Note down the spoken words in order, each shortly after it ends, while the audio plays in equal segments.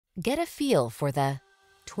Get a feel for the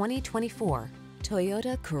 2024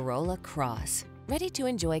 Toyota Corolla Cross. Ready to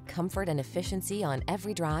enjoy comfort and efficiency on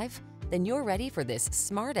every drive? Then you're ready for this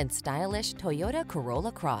smart and stylish Toyota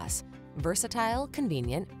Corolla Cross. Versatile,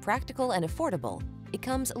 convenient, practical, and affordable, it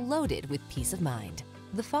comes loaded with peace of mind.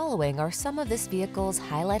 The following are some of this vehicle's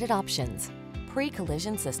highlighted options: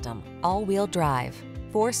 pre-collision system, all-wheel drive,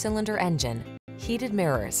 4-cylinder engine, heated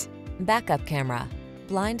mirrors, backup camera,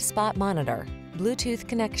 blind spot monitor, Bluetooth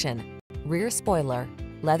connection, rear spoiler,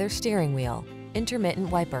 leather steering wheel, intermittent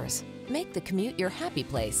wipers. Make the commute your happy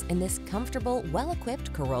place in this comfortable,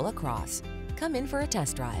 well-equipped Corolla Cross. Come in for a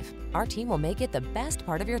test drive. Our team will make it the best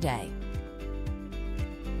part of your day.